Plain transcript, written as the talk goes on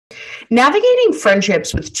Navigating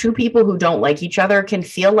friendships with two people who don't like each other can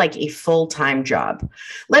feel like a full-time job.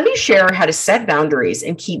 Let me share how to set boundaries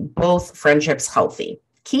and keep both friendships healthy.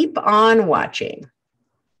 Keep on watching.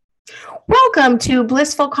 Welcome to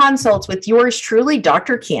Blissful Consults with yours truly,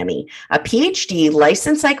 Dr. Cammy, a PhD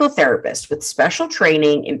licensed psychotherapist with special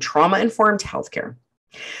training in trauma-informed healthcare.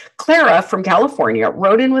 Clara from California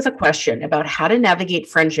wrote in with a question about how to navigate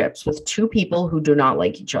friendships with two people who do not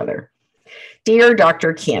like each other. Dear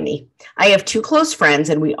Dr. Cammy, I have two close friends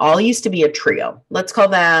and we all used to be a trio. Let's call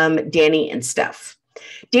them Danny and Steph.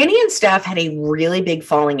 Danny and Steph had a really big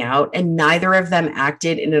falling out and neither of them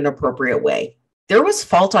acted in an appropriate way. There was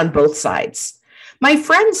fault on both sides. My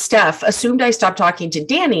friend Steph assumed I stopped talking to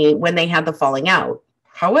Danny when they had the falling out.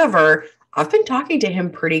 However, I've been talking to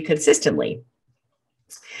him pretty consistently.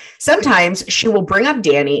 Sometimes she will bring up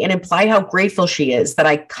Danny and imply how grateful she is that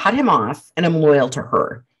I cut him off and am loyal to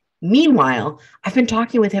her. Meanwhile, I've been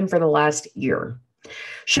talking with him for the last year.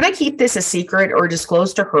 Should I keep this a secret or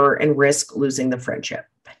disclose to her and risk losing the friendship?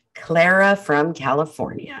 Clara from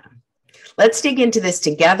California. Let's dig into this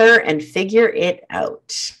together and figure it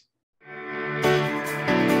out.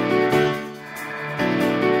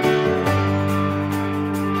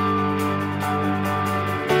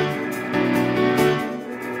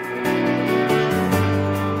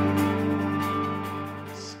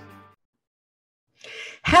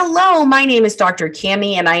 Hello, my name is Dr.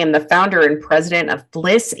 Cammy, and I am the founder and president of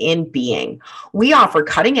Bliss in Being. We offer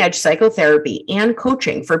cutting-edge psychotherapy and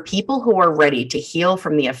coaching for people who are ready to heal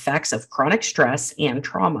from the effects of chronic stress and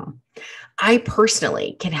trauma. I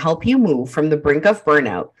personally can help you move from the brink of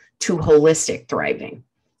burnout to holistic thriving.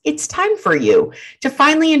 It's time for you to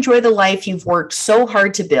finally enjoy the life you've worked so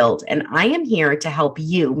hard to build, and I am here to help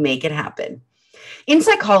you make it happen. In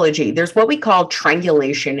psychology, there's what we call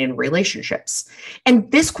triangulation in relationships. And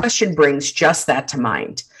this question brings just that to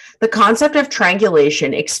mind. The concept of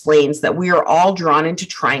triangulation explains that we are all drawn into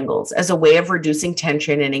triangles as a way of reducing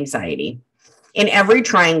tension and anxiety. In every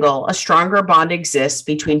triangle, a stronger bond exists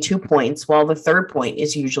between 2 points, while the third point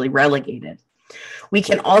is usually relegated. We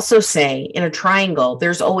can also say in a triangle,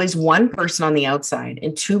 there's always one person on the outside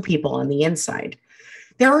and two people on the inside.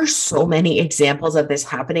 There are so many examples of this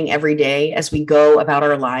happening every day as we go about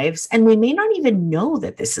our lives, and we may not even know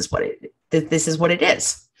that this is what it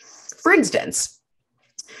is. For instance,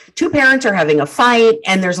 two parents are having a fight,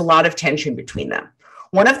 and there's a lot of tension between them.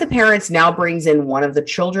 One of the parents now brings in one of the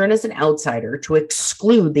children as an outsider to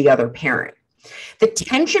exclude the other parent. The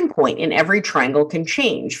tension point in every triangle can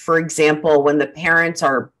change. For example, when the parents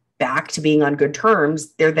are back to being on good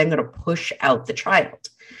terms, they're then going to push out the child.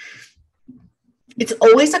 It's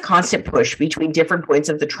always a constant push between different points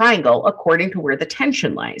of the triangle according to where the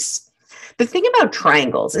tension lies. The thing about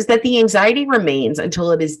triangles is that the anxiety remains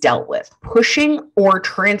until it is dealt with. Pushing or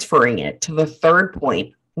transferring it to the third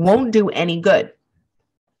point won't do any good.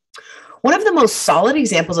 One of the most solid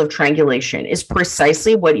examples of triangulation is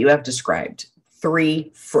precisely what you have described: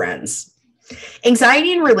 3 friends.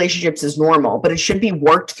 Anxiety in relationships is normal, but it should be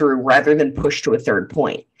worked through rather than pushed to a third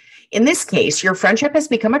point. In this case, your friendship has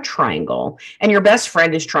become a triangle, and your best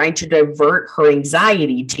friend is trying to divert her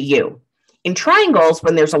anxiety to you. In triangles,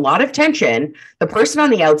 when there's a lot of tension, the person on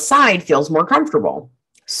the outside feels more comfortable.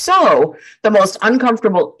 So the most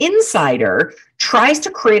uncomfortable insider tries to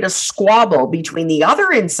create a squabble between the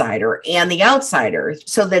other insider and the outsider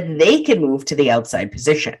so that they can move to the outside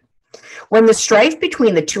position. When the strife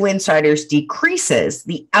between the two insiders decreases,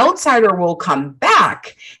 the outsider will come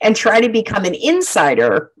back and try to become an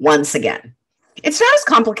insider once again. It's not as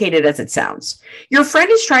complicated as it sounds. Your friend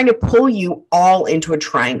is trying to pull you all into a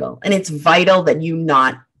triangle, and it's vital that you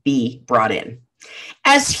not be brought in.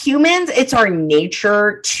 As humans, it's our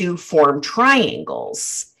nature to form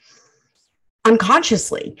triangles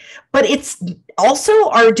unconsciously, but it's also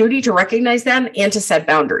our duty to recognize them and to set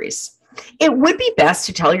boundaries. It would be best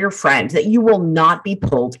to tell your friend that you will not be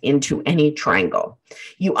pulled into any triangle.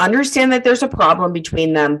 You understand that there's a problem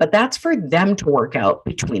between them, but that's for them to work out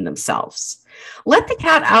between themselves. Let the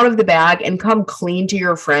cat out of the bag and come clean to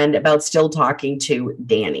your friend about still talking to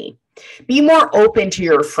Danny. Be more open to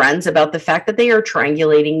your friends about the fact that they are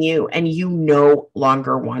triangulating you and you no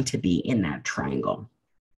longer want to be in that triangle.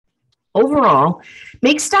 Overall,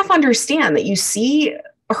 make Steph understand that you see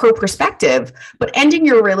her perspective, but ending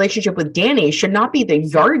your relationship with Danny should not be the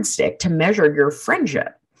yardstick to measure your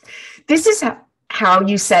friendship. This is how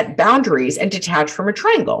you set boundaries and detach from a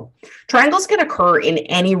triangle. Triangles can occur in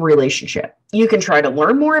any relationship. You can try to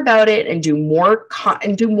learn more about it and do more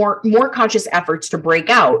conscious efforts to break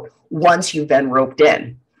out once you've been roped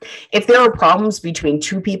in. If there are problems between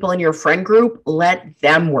two people in your friend group, let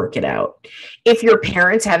them work it out. If your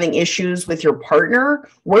parents having issues with your partner,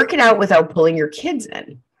 work it out without pulling your kids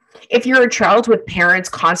in. If you're a child with parents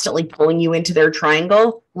constantly pulling you into their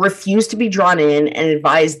triangle, refuse to be drawn in and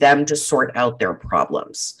advise them to sort out their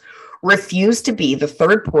problems. Refuse to be the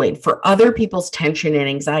third point for other people's tension and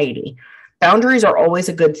anxiety. Boundaries are always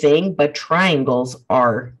a good thing, but triangles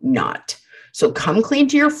are not. So come clean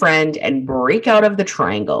to your friend and break out of the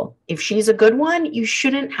triangle. If she's a good one, you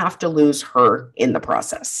shouldn't have to lose her in the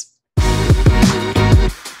process.